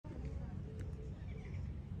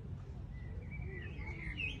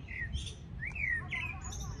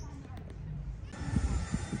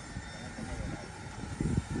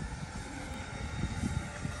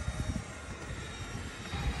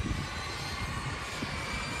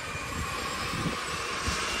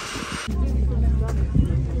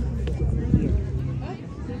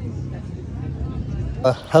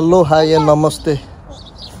Hello hi नमस्ते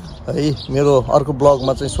है मेरो अर्को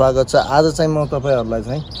ब्लगमा चाहिँ स्वागत छ। आज चाहिँ म तपाईहरुलाई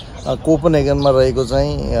चाहिँ कोपनहेगनमा रहेको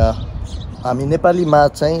चाहिँ हामी नेपाली माझ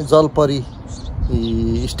चाहिँ जलपरी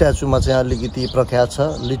स्ट्याचुमा चाहिँ अलिकति प्रख्यात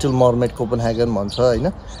छ, लिटल मर्मेड कोपनहेगन भन्छ हैन।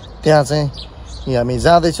 त्यहाँ चाहिँ हामी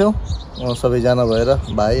जाँदै छौं सबैजना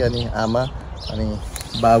भएर, भाइ अनि आमा अनि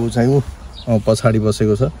बाबु चाहिँ पछाडी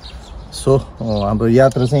बसेको छ। सो हाम्रो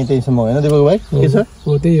यात्रा चाहिँ त्यहीसम्म होइन दिपक भाइ? के छ?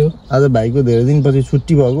 हो त्यही हो। आज भाइको धेरै दिनपछि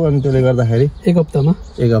छुट्टी भएको अनि त्यसले गर्दाखेरि एक हप्तामा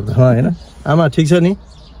हैन। आमा ठीक छ नि?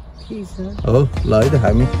 ठीक छ। हो ल है त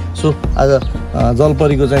हामी सो आज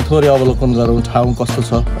जलपरीको चाहिँ थोरै अवलोकन गरौँ, ठाउँ कस्तो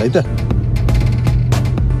छ है त।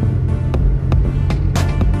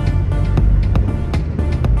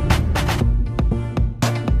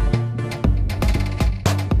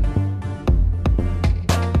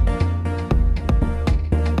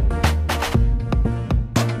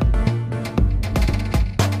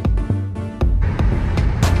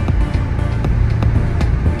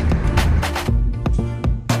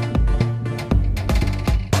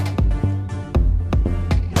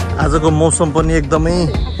 आजको मौसम पनि एकदमै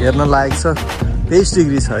हेर्न लायक छ। 23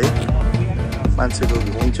 डिग्री छ है। मान्छेको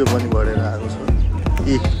घुइँचो पनि बढेर आएको छ।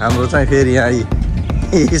 हाम्रो चाहिँ फेरि यहाँ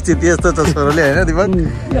स्थिति यस्तो छ छोरोले हैन दिपक?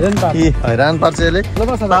 हैरान पार्छ यसले।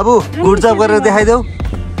 बाबु गुड जब गरेर देखाइदेऊ।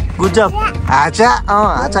 गुड जब।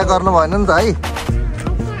 आचा गर्नु भएन नि त है।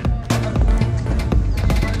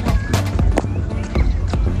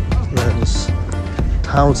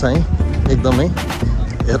 ठाउँ चाहिँ एकदमै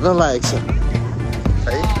हेर्न लायक छ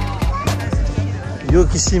है। यो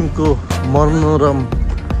किसिमको मनोरम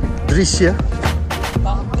दृश्य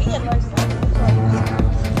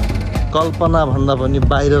कल्पना भन्दा पनि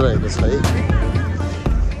बाहिर रहेको छ है।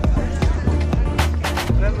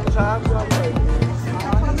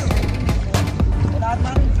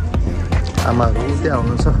 आमाहरू त्यहाँ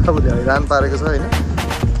हुनुहुन्छ, अब हैरान पारेको छ हैन।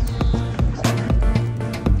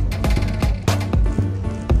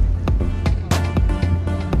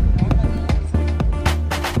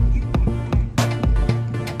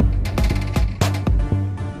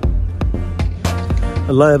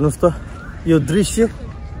 ल हेर्नुस् त यो दृश्य,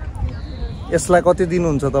 यसलाई कति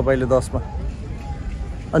दिनुहुन्छ तपाईले 10 मा?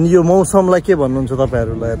 अनि यो मौसमलाई के भन्नुहुन्छ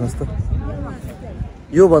तपाईहरुलाई? हेर्नुस् त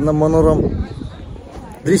यो भन्दा मनोरम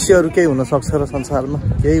दृश्यहरु केही हुन सक्छ र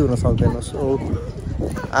संसारमा? केही हुन सक्दैन। सो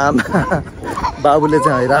आमा बाबुले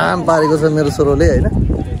चाहिँ हैरान पारेको छ मेरो छोरोले हैन।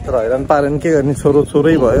 तर हैरान पारेन के गर्ने, छोरो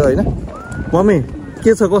छोरै भयो हैन। मम्मी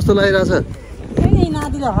के छ, कस्तो लागिरहेछ?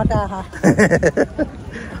 नातिले हटा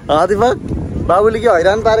दिपक बाबुले के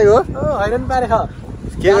हैरान पारेको हो? हैरान पारेको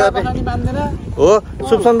के गर्ने हो?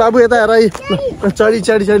 सुप्सन बाबु यता हेर, चढी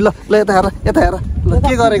ल यता हेर, ल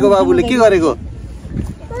के गरेको बाबुले, के गरेको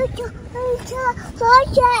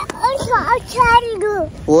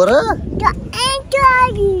हो र?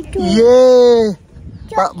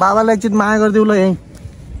 बाबालाई एकचोटि माया गरिदेऊ ल। यहीँ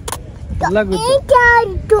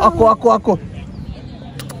अक्को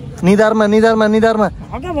निधारमा ल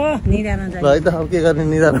है त। अब के गर्ने,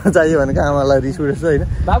 निधारमा चाहियो भनेको आमालाई रिस उठेछ होइन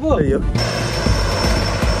बाबु। यो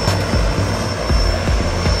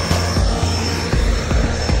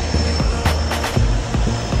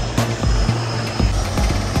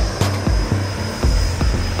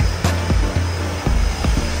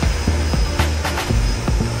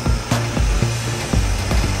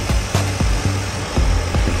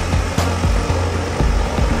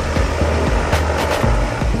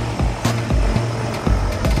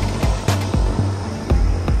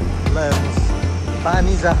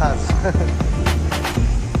पानी जहाज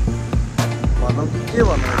भनौँ के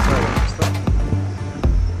भन्नुहुन्छ?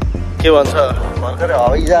 के भन्छ भर्खरै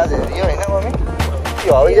हवाई जहाज हेऱ्यो होइन मम्मी?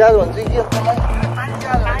 यो हवाई जहाज भन्छ कि पानी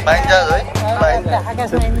जहाज है?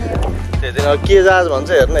 त्यही अब के जहाज भन्छ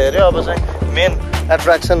हेर्न हेऱ्यो। अब चाहिँ मेन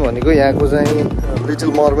एट्र्याक्सन भनेको यहाँको चाहिँ लिटल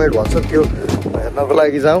मर्मेड भन्छ, त्यो हेर्नको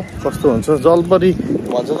लागि जाउँ। कस्तो हुन्छ जलपरी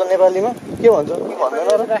भन्छ त नेपालीमा, के भन्छ कि भन्दैन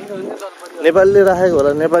र? नेपालीले राखेको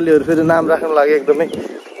होला। नेपालीहरू फेरि नाम राख्नु लागि एकदमै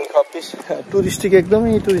टुरिस्टिक,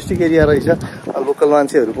 एकदमै टुरिस्टिक एरिया रहेछ। लोकल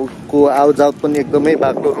मान्छेहरूको आवजावत पनि एकदमै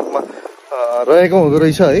बाक्लो रूपमा रहेको हुँदो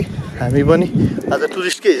रहेछ है। हामी पनि आज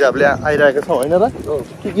टुरिस्टकै हिसाबले आइरहेका छौँ होइन र?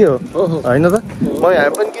 के हो होइन त? हामी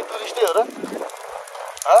पनि के टुरिस्टै हो र?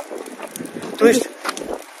 टुरिस्ट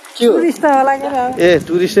के हो? ए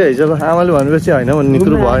टुरिस्टै हिसाब आमाले भनेपछि होइन भन्ने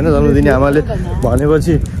कुरो भएन। जन्मदिने आमाले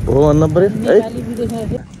भनेपछि हो भन्न पर्यो है।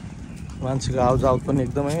 मान्छेको आवजावत पनि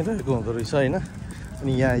एकदमै रहेको हुँदो रहेछ होइन।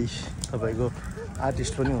 अनि यहाँ तपाईँको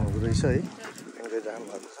आर्टिस्ट पनि हुँदो रहेछ है। जानु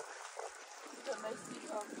भएको छ।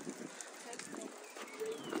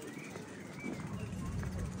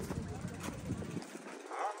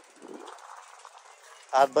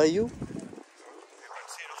 Art by you?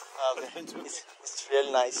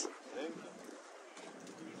 Really nice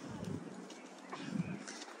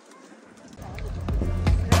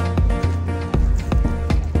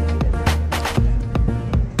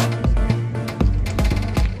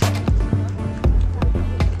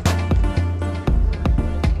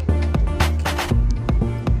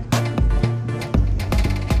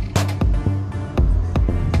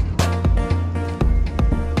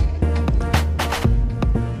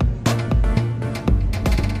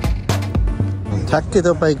ठ्याक्कै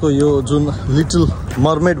तपाईको यो जुन लिटल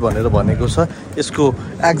मर्मेड भनेर भनेको छ यसको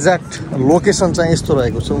एक्ज्याक्ट लोकेसन चाहिँ यस्तो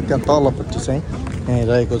रहेको छ त्यहाँ तलपट्टि चाहिँ यहाँ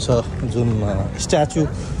रहेको छ जुन स्ट्याचु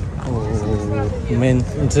मेन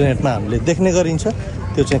इन्टरनेटमा हामीले देख्ने गरिन्छ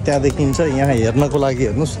त्यो चाहिँ त्यहाँ देखिन्छ यहाँ हेर्नको लागि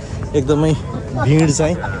हेर्नुस् एकदमै भिड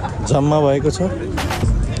चाहिँ जम्मा भएको छ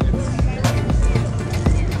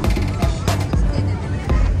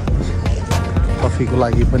कफीको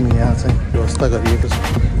लागि पनि यहाँ चाहिँ व्यवस्था गरिएको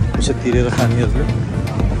छ पैसा तिरेर खानेहरूले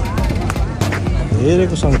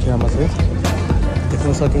धेरैको सङ्ख्यामा चाहिँ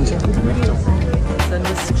देख्न सकिन्छ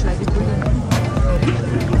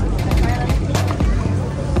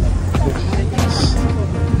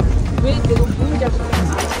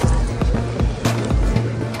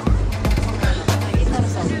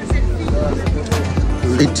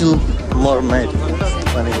लिटल मर्मेड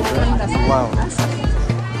भनेको चाहिँ वाउ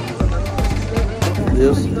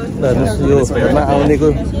यो हेर्न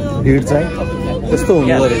आउनेको भिड चाहिँ त्यस्तो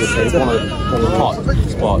हुने गरेको छ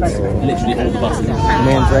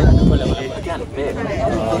मेन चाहिँ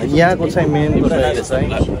यहाँको चाहिँ मेन चाहिँ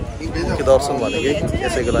मुख्य दर्शन भनेकै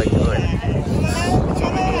यसैको लागि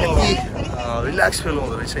रिल्याक्स फिल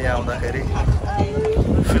हुँदो रहेछ यहाँ आउँदाखेरि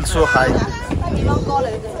फिल सो हाई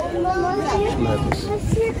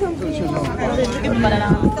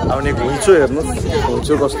आउने घुइँचो हेर्नुहोस्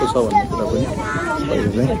घुइँचो कस्तो छ भन्ने कुरा पनि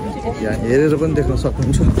यहाँ हेरेर पनि देख्न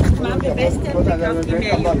सक्नुहुन्छ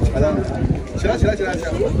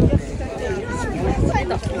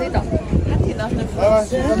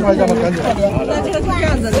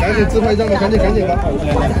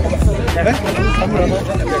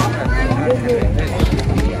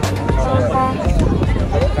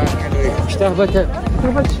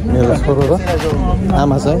मेरो छोरो र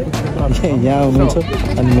आमा चाहिँ यहाँ हुनुहुन्छ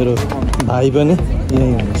अनि मेरो भाइ पनि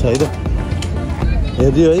यहीँ हुनुहुन्छ है त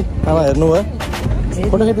हेरिदियो है आमा हेर्नुभयो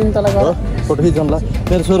फोटो खिच्नु तल फोटो खिच्नुला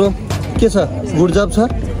मेरो छोरो के छ गुड जब छ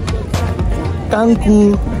काङ्कु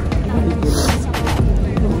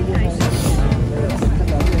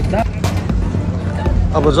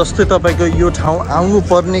अब जस्तै तपाईँको यो ठाउँ आउनु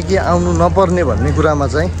पर्ने कि आउनु नपर्ने भन्ने कुरामा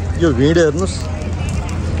चाहिँ यो भिड हेर्नुहोस्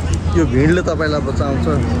यो भिडले तपाईँलाई बचाउँछ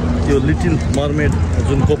त्यो लिटिल मर्मेड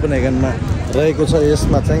जुन कोपेनहेगनमा रहेको छ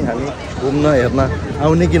यसमा चाहिँ हामी घुम्न हेर्न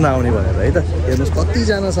आउने कि नआउने भनेर है त हेर्नुहोस्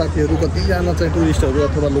कतिजना साथीहरू कतिजना चाहिँ टुरिस्टहरू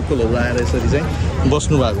अथवा लोकलहरू आएर यसरी चाहिँ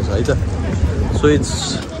बस्नु भएको छ है त so it's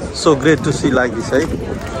so great to see like this है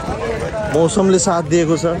मौसमले साथ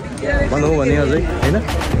दिएको छ भनौँ भने अझै होइन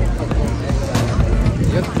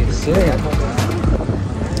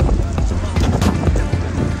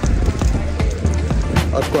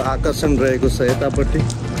अर्को आकर्षण रहेको छ यतापट्टि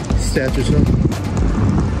स्ट्याचु छ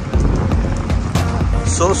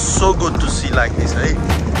so good to see like this है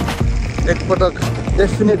एकपटक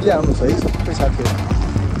डेफिनेटली आउनु छ है सबै साथीहरू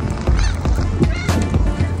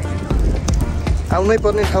आउनै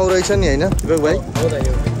पर्ने ठाउँ रहेछ नि होइन भाइ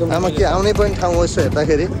आमा के आउनै पर्ने ठाउँ हो यसो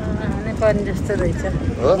हेर्दाखेरि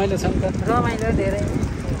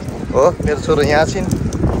हो मेरो छोरो यहाँ छिन्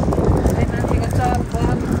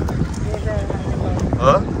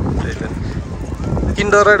हो त्यही त किन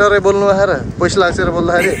डराइ डराइ बोल्नु आएर पैसा लाग्छ र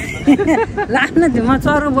बोल्दाखेरि लाग्न म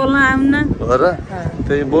चरो बोल्न आउन हो र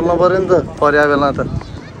त्यही बोल्नु पऱ्यो नि त पर्या बेला त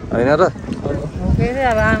होइन र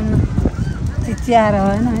अब आउन चिच्याएर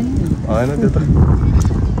होइन त्यो त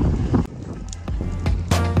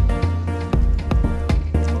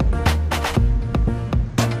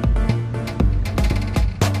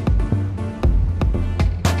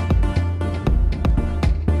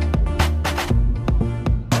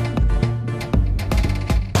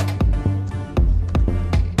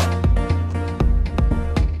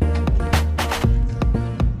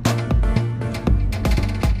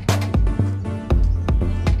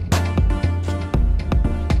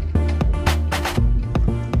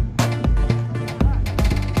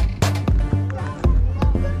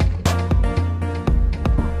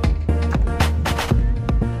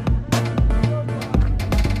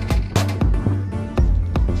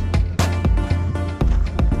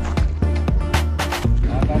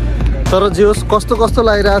तर जे होस् कस्तो कस्तो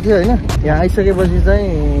लागिरहेको थियो होइन यहाँ आइसकेपछि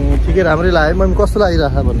चाहिँ ठिकै राम्रै लाग्यो मम्मी कस्तो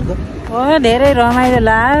लागिरहेको भन्नु त धेरै रमाइलो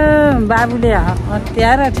लाग्यो बाबुले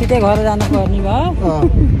हतियार छिटै घर जानुपर्ने भयो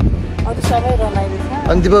अरू सबै रमाइलो छ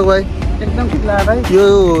अनि दिपक भाइ एकदम ठिक लाग्यो भाइ यो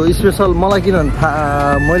स्पेसल मलाई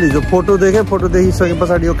किनभने मैले हिजो फोटो देखेँ फोटो देखिसके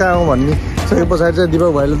पछाडि यो कहाँ हो भन्ने सके पछाडि चाहिँ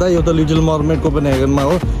दिपक भाइले त यो त लिटल मर्मेड कोपेनहेगनमा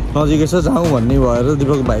हो नजिकै छ जाउँ भन्ने भएर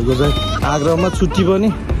दिपक भाइको चाहिँ आग्रहमा छुट्टी पनि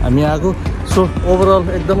हामी आएको सो ओभरअल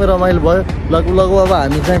एकदमै रमाइलो भयो लगभग अब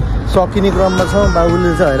हामी चाहिँ सकिने क्रममा छौँ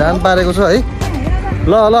बाबुले चाहिँ हैरान पारेको छ है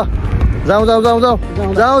ल ल जाउँ जाउँ जाउँ जाउँ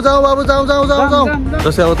जाउँ जाउँ बाबु जाउँ जाउँ जाउँ जाउँ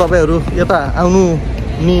जस्तै अब तपाईँहरू यता आउनु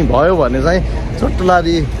नि भयो भने चाहिँ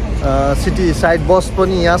चट्टलारी सिटी साइड बस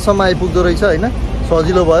पनि यहाँसम्म आइपुग्दो रहेछ होइन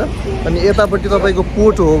सजिलो भयो अनि यतापट्टि तपाईँको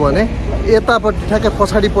पोर्ट हो भने यतापट्टि ठ्याक्कै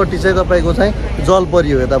पछाडिपट्टि चाहिँ तपाईँको चाहिँ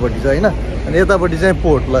जलपरी हो यतापट्टि चाहिँ होइन अनि यतापट्टि चाहिँ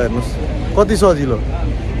पोर्ट ल हेर्नुहोस् कति सजिलो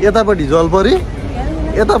यतापट्टि जलपरी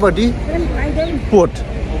यतापट्टि पोर्ट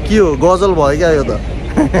के हो गजल भयो क्या यो त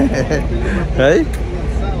है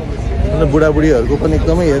बुढाबुढीहरूको पनि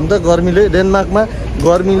एकदमै हेर्नु त गर्मीले डेनमार्कमा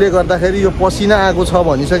गर्मीले गर्दाखेरि यो पसिना आएको छ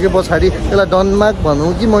भनिसके पछाडि त्यसलाई डेनमार्क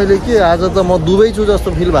भनौँ कि मैले के आज त म दुबई छु जस्तो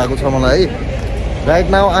फिल भएको छ मलाई है right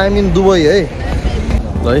now I am in Dubai है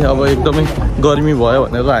अब एकदमै गर्मी भयो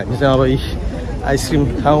भनेर हामी चाहिँ अब आइसक्रिम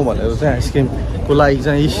खाउँ भनेर चाहिँ आइसक्रिमको लागि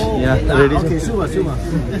चाहिँ यहाँ रेडी छ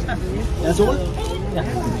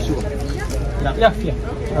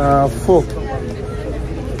folk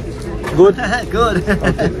Good. Good.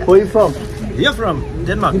 Okay. Where are you from? You're from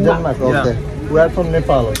Denmark. Denmark. Okay. We are from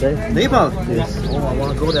Nepal. Okay. Nepal. Yes. Oh, I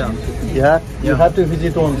want to go there. Yeah. You have to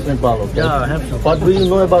visit once Nepal. Okay. Yeah, I have to. What do you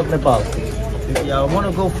know about Nepal? Yeah, I want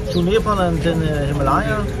to go to Nepal and then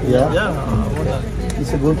Himalaya. Yeah. Yeah.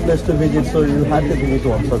 It's a good place to visit, so you have to visit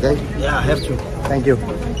once. Okay. Yeah, I have to. Thank you.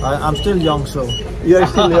 I'm still young, so. You are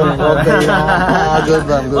still young. Okay. Yeah. Good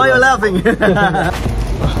man. Good. Why are you laughing?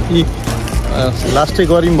 लास्टै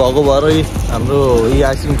गरिम भएको भएर हाम्रो यी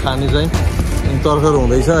ice cream खाने चाहिँ तर्खर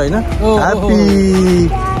हुँदैछ होइन happy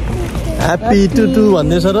happy to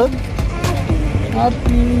भन्दैछ र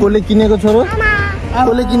कसले किनेको छोरो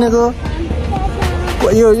कसले किनेको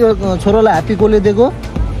यो छोरोलाई ह्याप्पी कसले दिएको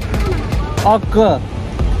अक्क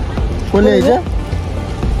कसले है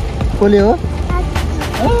कसले हो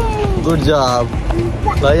गुड जब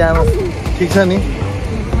ल यहाँ ठिक छ नि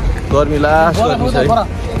गर्मी लास्ट गर्मी छ है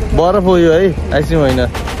बरफ हो यो है आइसक्रिम होइन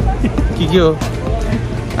के हो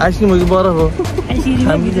आइसक्रिम हो कि बरफ हो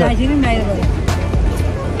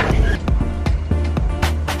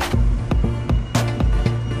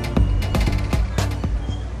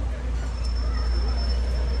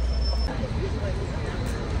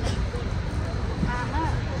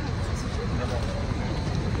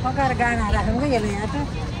पकाएर गाना राख्नु क्या यसले यहाँ त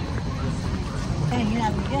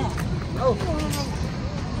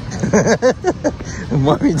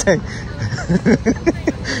मम्मी चाहिँ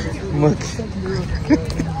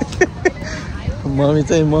मम्मी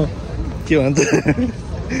चाहिँ म के भन्छ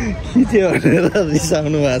खिच्यो भनेर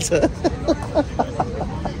रिसाउनु भएको छ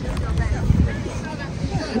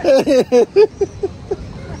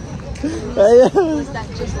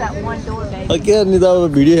के नि त अब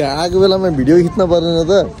भिडियो आएको बेलामा भिडियो खिच्न पर्दैन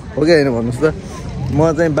त हो कि होइन भन्नुहोस् त म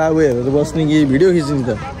चाहिँ बाबु हेरेर बस्ने कि भिडियो खिच्ने त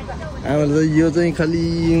आमाले त यो चाहिँ खालि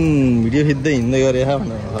भिडियो खिच्दै हिँड्दै गरेँ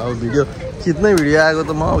भनेर अब भिडियो खिच्नै भिडियो आएको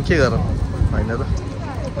त म अब के गरौँ होइन त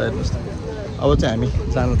हेर्नुहोस् त अब चाहिँ हामी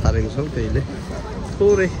जान थालेको छौँ त्यहीले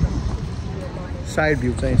थोरै साइड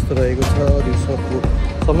भ्यू चाहिँ यस्तो रहेको छ दिउँसोको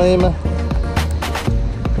समयमा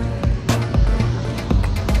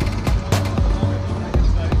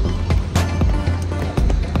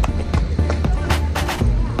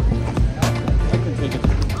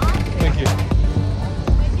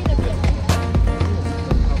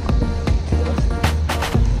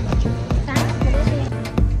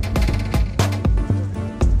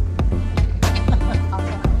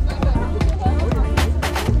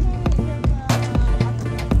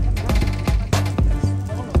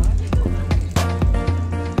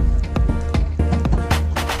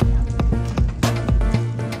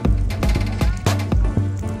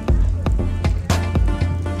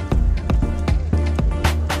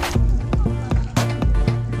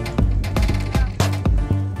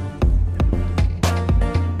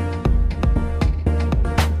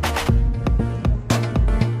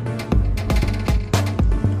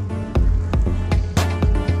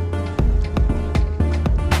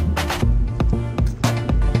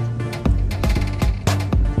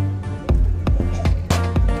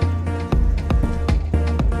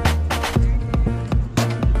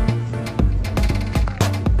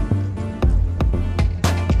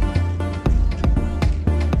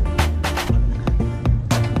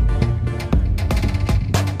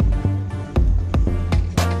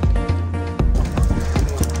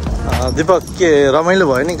दीपक के रमाइलो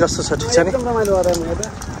भयो नि कस्तो छ ठिक छ नि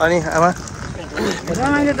अनि आमा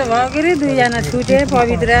रमाइलो त भयो के अरे दुईजना छुटे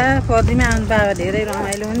पवित्र पदीमा आउनु पाएको धेरै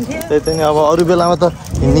रमाइलो हुन्थ्यो त्यही त नि अब अरू बेलामा त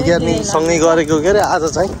हिँड्ने क्यार्ने सँगै गरेको के अरे आज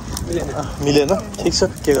चाहिँ मिलेन ठिक छ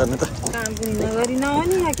के गर्ने त काम पनि नगरी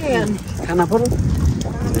नहुने के गर्ने खाना पर्यो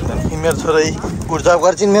मेरो छोरा गुडजाप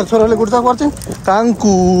गर्छिन् मेरो छोराले गुडजाप गर्छिन्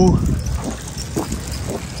काङ्कु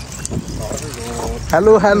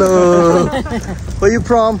hello hello Where you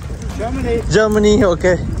from? Germany,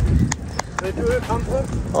 okay. Where do you come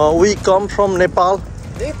from? We come from Nepal.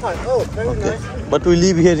 Nepal, oh, very nice. But we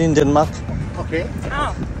live here in Denmark. Okay.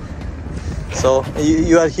 Oh. So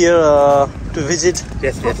you are here to visit?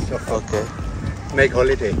 Yes, Okay. Make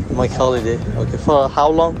holiday. My holiday. Okay. For how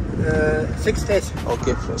long? 6 days.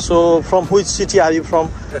 Okay. So from which city are you from?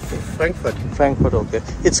 Frankfurt. Frankfurt, okay.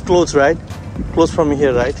 It's close, right? Close from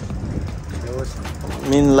here, right? I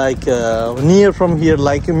mean like near from here,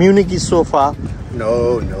 like Munich is so far.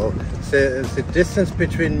 No. The distance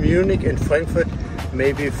between Munich and Frankfurt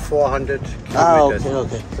maybe 400 kilometers.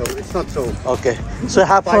 Okay. So it's not so. Okay. So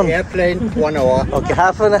have By fun. airplane, 1 hour. Okay,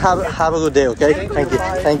 have fun and have a good day, okay?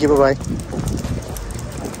 Thank you, bye-bye.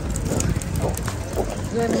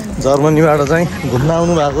 जर्मनीबाट चाहिँ घुम्न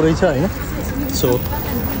आउनु भएको रहेछ हैन so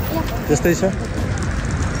त्यस्तै छ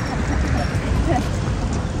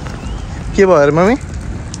के भयो अरे मम्मी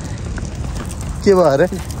के भयो अरे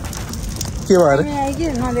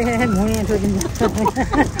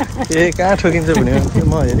ए कहाँ ठोकिन्छ भने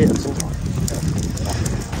म हेरिहाल्छु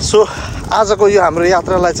सो आजको यो हाम्रो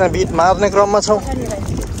यात्रालाई चाहिँ बिट मार्ने क्रममा छौँ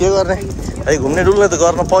के गर्ने है घुम्ने डुल्ने त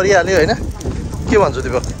गर्न परिहाल्यो हैन के भन्छु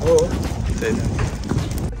दिपक हो त्यही त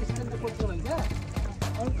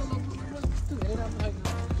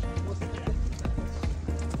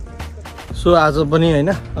सो आज पनि हैन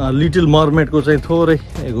लिटिल मर्मेडको चाहिँ थोरै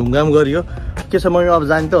घुमघाम गरियो के छ मम्मी अब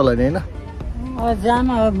जाने त होला नि हैन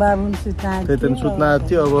त्यही त सुत्न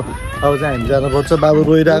थियो अब चाहिँ हामी जानुपर्छ बाबु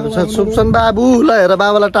रोइरहेको छ सुप्छन् बाबु ल हेर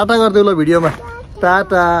बाबालाई टाटा गरिदेऊ ल भिडियोमा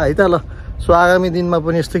टाटा है त ल सो आगामी दिनमा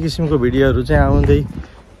पनि यस्तो किसिमको भिडियोहरू चाहिँ आउँदै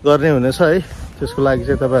गर्ने हुनेछ है त्यसको लागि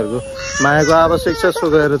चाहिँ तपाईँहरूको मायाको आवश्यक छ सो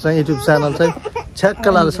गएर चाहिँ युट्युब च्यानल चाहिँ छ्याक्क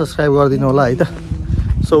लाएर सब्सक्राइब गरिदिनु होला है त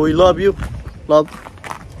so we love you love